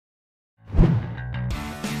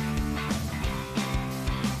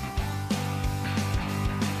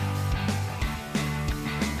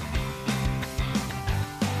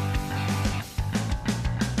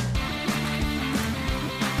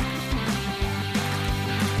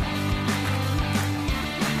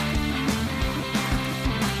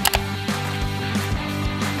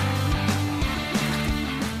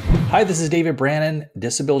Hi, this is David Brannon,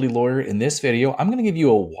 disability lawyer. In this video, I'm going to give you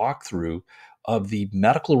a walkthrough of the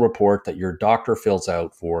medical report that your doctor fills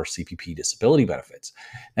out for CPP disability benefits.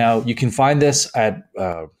 Now, you can find this at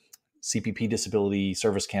CPP Disability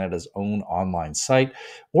Service Canada's own online site,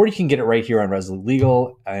 or you can get it right here on Resolute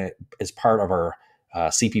Legal as part of our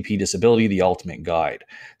CPP Disability, the Ultimate Guide.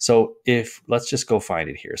 So let's just go find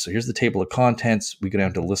it here. So here's the table of contents. We go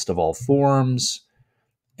down to list of all forms.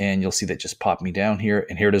 And you'll see that just popped me down here.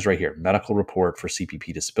 And here it is right here, medical report for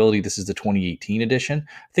CPP disability. This is the 2018 edition.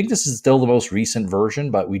 I think this is still the most recent version,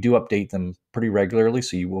 but we do update them pretty regularly.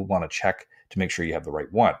 So you will want to check to make sure you have the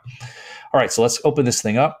right one. All right, so let's open this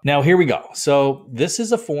thing up. Now, here we go. So this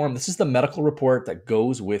is a form. This is the medical report that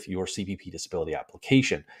goes with your CPP disability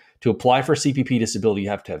application. To apply for CPP disability, you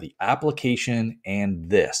have to have the application and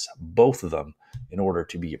this, both of them, in order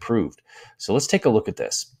to be approved. So let's take a look at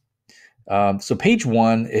this. So page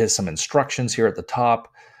 1 is some instructions here at the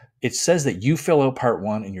top. It says that you fill out part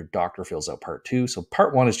 1 and your doctor fills out part 2. So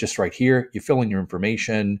part 1 is just right here. You fill in your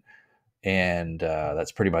information and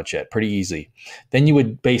that's pretty much it. Pretty easy. Then you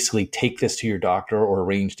would basically take this to your doctor or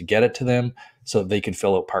arrange to get it to them so that they can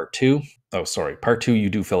fill out part 2. Oh, sorry. Part 2 you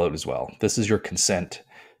do fill out as well. This is your consent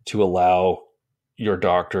to allow your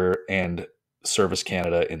doctor and Service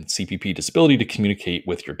Canada and CPP disability to communicate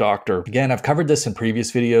with your doctor. Again, I've covered this in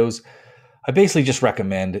previous videos. I basically just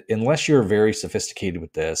recommend, unless you're very sophisticated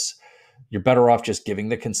with this, you're better off just giving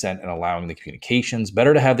the consent and allowing the communications.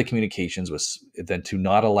 Better to have the communications than to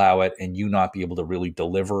not allow it and you not be able to really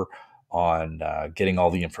deliver on getting all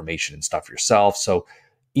the information and stuff yourself. So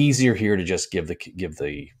easier here to just give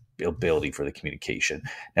the ability for the communication.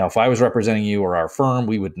 Now, if I was representing you or our firm,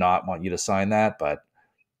 we would not want you to sign that, but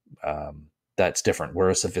that's different.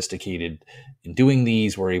 We're sophisticated in doing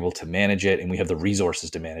these. We're able to manage it and we have the resources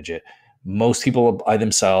to manage it. Most people by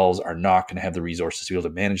themselves are not going to have the resources to be able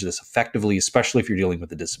to manage this effectively, especially if you're dealing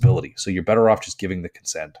with a disability. So you're better off just giving the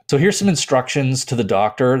consent. So here's some instructions to the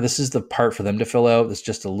doctor. This is the part for them to fill out. There's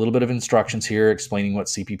just a little bit of instructions here explaining what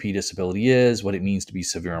CPP disability is, what it means to be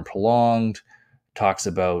severe and prolonged, talks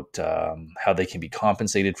about how they can be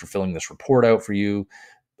compensated for filling this report out for you.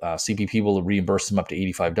 CPP will reimburse them up to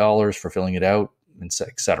 $85 for filling it out,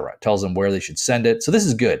 etc. It tells them where they should send it. So this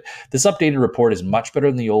is good. This updated report is much better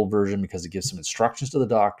than the old version because it gives some instructions to the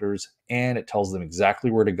doctors and it tells them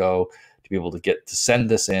exactly where to go to be able to send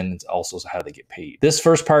this in. It's also how they get paid. This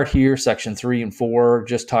first part here, section 3 and 4,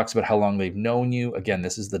 just talks about how long they've known you. Again,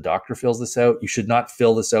 this is the doctor fills this out. You should not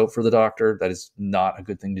fill this out for the doctor. That is not a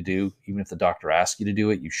good thing to do. Even if the doctor asks you to do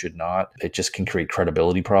it, you should not. It just can create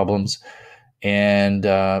credibility problems. And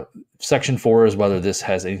section 4 is whether this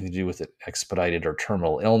has anything to do with expedited or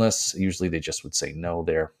terminal illness. Usually they just would say no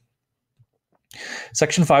there.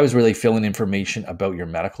 Section 5 is where they fill in information about your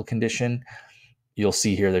medical condition. You'll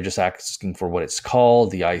see here they're just asking for what it's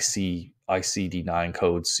called, the ICD-9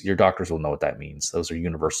 codes. Your doctors will know what that means. Those are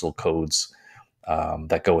universal codes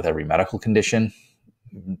that go with every medical condition.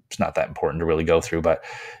 It's not that important to really go through, but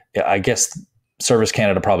I guess Service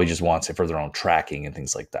Canada probably just wants it for their own tracking and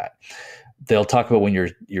things like that. They'll talk about when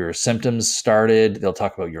your symptoms started. They'll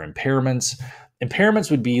talk about your impairments. Impairments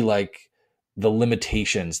would be like the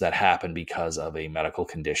limitations that happen because of a medical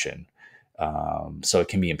condition. So it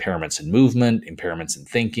can be impairments in movement, impairments in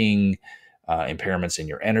thinking, impairments in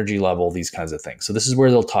your energy level, these kinds of things. So this is where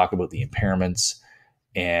they'll talk about the impairments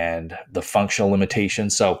and the functional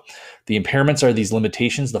limitations. So the impairments are these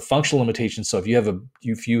limitations, the functional limitations. So if you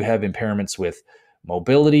have impairments with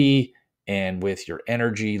mobility and with your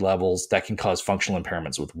energy levels, that can cause functional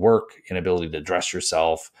impairments with work, inability to dress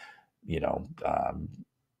yourself, deal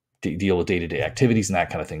with day-to-day activities and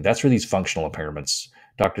that kind of thing. That's where these functional impairments,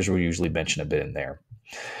 doctors will usually mention a bit in there.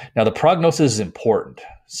 Now, the prognosis is important.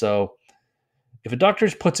 So if a doctor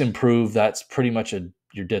puts improve, that's pretty much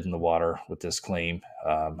you're dead in the water with this claim.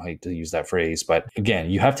 I hate to use that phrase, but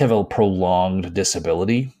again, you have to have a prolonged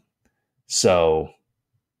disability. So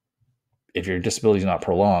if your disability is not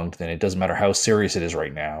prolonged, then it doesn't matter how serious it is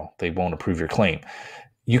right now. They won't approve your claim.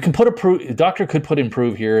 You can put a doctor could put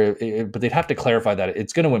improve here, but they'd have to clarify that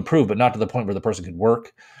it's going to improve, but not to the point where the person could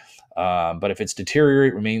work. But if it's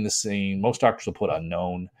deteriorate, remain the same, most doctors will put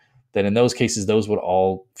unknown. Then in those cases, those would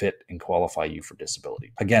all fit and qualify you for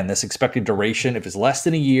disability. Again, this expected duration, if it's less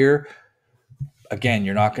than a year, again,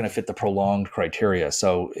 you're not going to fit the prolonged criteria.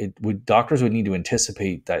 So doctors would need to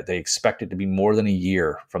anticipate that they expect it to be more than a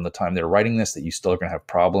year from the time they're writing this, that you still are going to have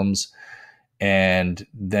problems. And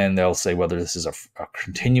then they'll say whether this is a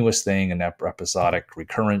continuous thing, and episodic,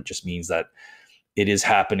 recurrent just means that it is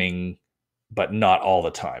happening, but not all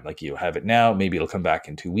the time. Like you have it now, maybe it'll come back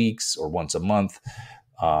in 2 weeks or once a month.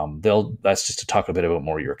 That's just to talk a bit about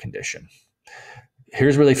more your condition.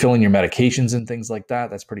 Here's where they fill in your medications and things like that.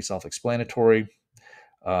 That's pretty self-explanatory.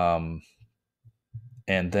 And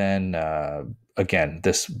then again,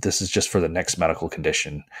 this is just for the next medical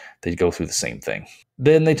condition. They go through the same thing.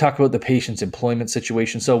 Then they talk about the patient's employment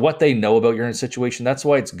situation. So what they know about your situation, that's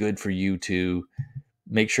why it's good for you to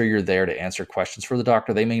make sure you're there to answer questions for the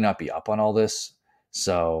doctor. They may not be up on all this.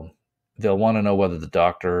 So they'll want to know whether the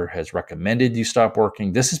doctor has recommended you stop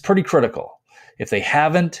working. This is pretty critical. If they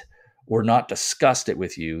haven't or not discussed it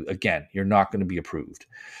with you, again, you're not going to be approved.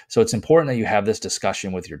 So it's important that you have this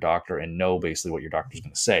discussion with your doctor and know basically what your doctor's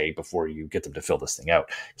going to say before you get them to fill this thing out.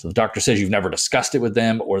 So the doctor says you've never discussed it with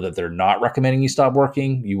them or that they're not recommending you stop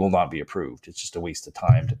working, you will not be approved. It's just a waste of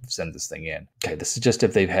time to send this thing in. Okay, this is just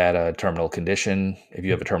if they've had a terminal condition. If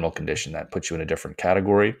you have a terminal condition, that puts you in a different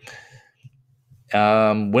category.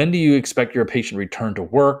 When do you expect your patient return to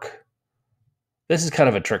work? This is kind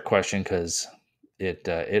of a trick question because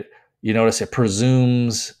you notice it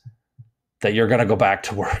presumes that you're going to go back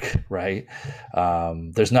to work, right?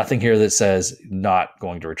 There's nothing here that says not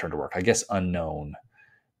going to return to work. I guess unknown,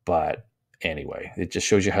 but anyway, it just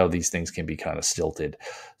shows you how these things can be kind of stilted.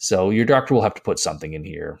 So your doctor will have to put something in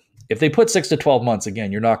here. If they put 6 to 12 months,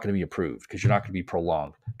 again, you're not going to be approved because you're not going to be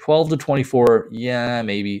prolonged. 12 to 24, yeah,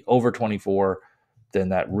 maybe. Over 24, then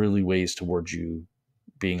that really weighs towards you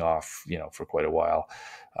being off, for quite a while.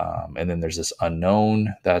 And then there's this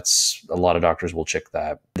unknown. That's a lot of doctors will check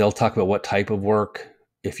that. They'll talk about what type of work.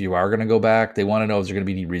 If you are going to go back, they want to know if there's going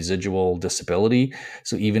to be any residual disability.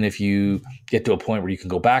 So even if you get to a point where you can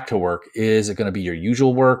go back to work, is it going to be your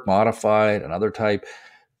usual work, modified, another type?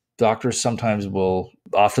 Doctors sometimes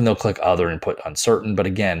often they'll click other and put uncertain. But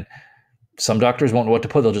again, some doctors won't know what to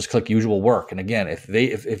put. They'll just click usual work. And again, if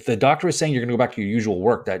the doctor is saying you're going to go back to your usual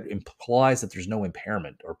work, that implies that there's no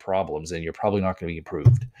impairment or problems, and you're probably not going to be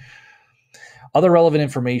approved. Other relevant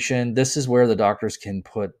information. This is where the doctors can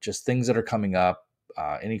put just things that are coming up,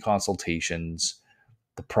 any consultations,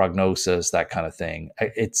 the prognosis, that kind of thing.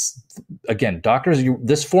 It's again, doctors.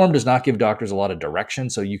 This form does not give doctors a lot of direction,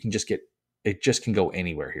 so you can just it just can go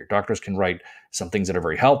anywhere here. Doctors can write some things that are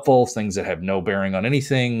very helpful, things that have no bearing on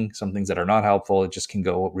anything, some things that are not helpful. It just can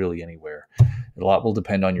go really anywhere. A lot will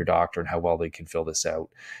depend on your doctor and how well they can fill this out,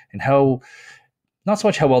 and not so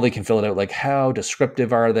much how well they can fill it out, like how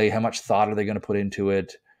descriptive are they, how much thought are they going to put into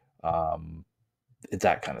it,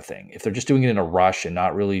 that kind of thing. If they're just doing it in a rush and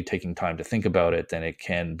not really taking time to think about it, then it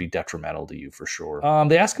can be detrimental to you for sure.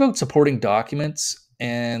 They ask about supporting documents.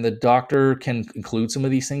 And the doctor can include some of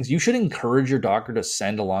these things. You should encourage your doctor to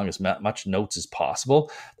send along as much notes as possible.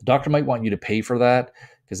 The doctor might want you to pay for that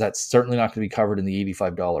because that's certainly not going to be covered in the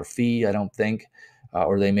 $85 fee, I don't think.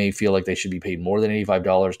 Or they may feel like they should be paid more than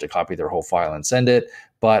 $85 to copy their whole file and send it.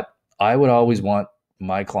 But I would always want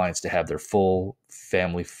my clients to have their full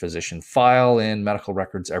family physician file and medical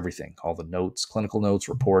records, everything, all the notes, clinical notes,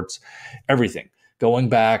 reports, everything, going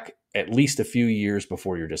back at least a few years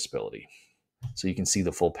before your disability. So you can see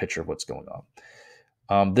the full picture of what's going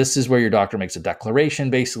on. This is where your doctor makes a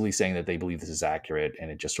declaration basically saying that they believe this is accurate,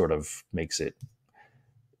 and it just sort of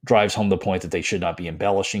drives home the point that they should not be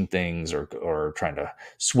embellishing things or trying to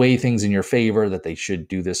sway things in your favor, that they should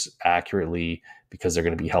do this accurately because they're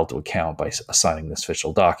going to be held to account by signing this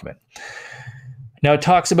official document. Now it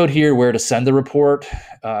talks about here where to send the report.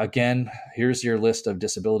 Again, here's your list of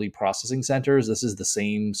disability processing centers. This is the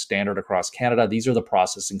same standard across Canada. These are the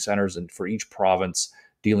processing centers, and for each province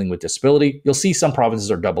dealing with disability. You'll see some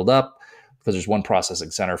provinces are doubled up because there's one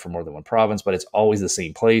processing center for more than one province, but it's always the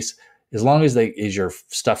same place. As long as your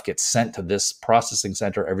stuff gets sent to this processing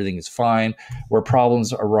center, everything is fine. Where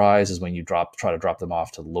problems arise is when you try to drop them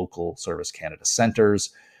off to local Service Canada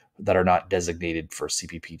centers that are not designated for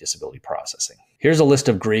CPP disability processing. Here's a list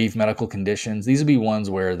of grave medical conditions. These would be ones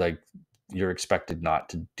where you're expected not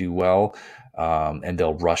to do well, and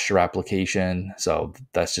they'll rush your application. So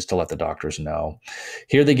that's just to let the doctors know.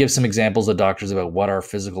 Here they give some examples of doctors about what are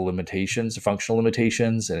physical limitations, functional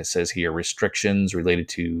limitations, and it says here restrictions related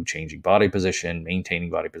to changing body position, maintaining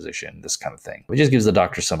body position, this kind of thing. It just gives the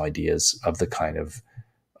doctor some ideas of the kind of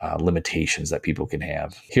limitations that people can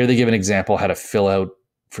have. Here they give an example how to fill out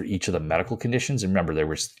for each of the medical conditions. And remember, there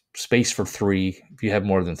was space for 3. If you have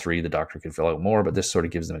more than 3, the doctor can fill out more, but this sort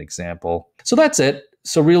of gives them an example. So that's it.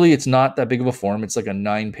 So really, it's not that big of a form. It's like a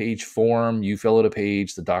 9-page form. You fill out a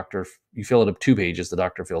page, you fill out 2 pages, the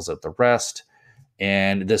doctor fills out the rest.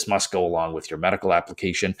 And this must go along with your medical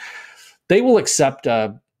application. They will accept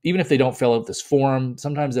even if they don't fill out this form,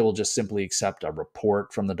 sometimes they will just simply accept a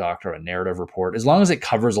report from the doctor, a narrative report, as long as it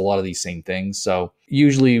covers a lot of these same things. So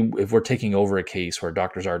usually if we're taking over a case where a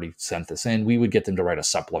doctor's already sent this in, we would get them to write a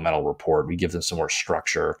supplemental report. We give them some more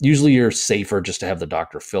structure. Usually you're safer just to have the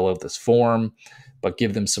doctor fill out this form, but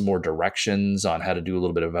give them some more directions on how to do a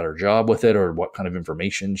little bit of a better job with it, or what kind of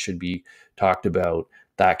information should be talked about.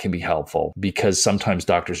 That can be helpful, because sometimes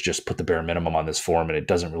doctors just put the bare minimum on this form and it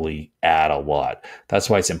doesn't really add a lot.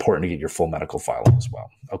 That's why it's important to get your full medical file as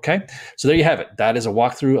well. Okay, so there you have it. That is a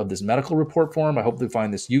walkthrough of this medical report form. I hope you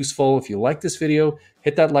find this useful. If you like this video,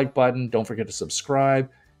 hit that like button. Don't forget to subscribe,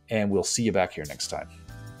 and we'll see you back here next time.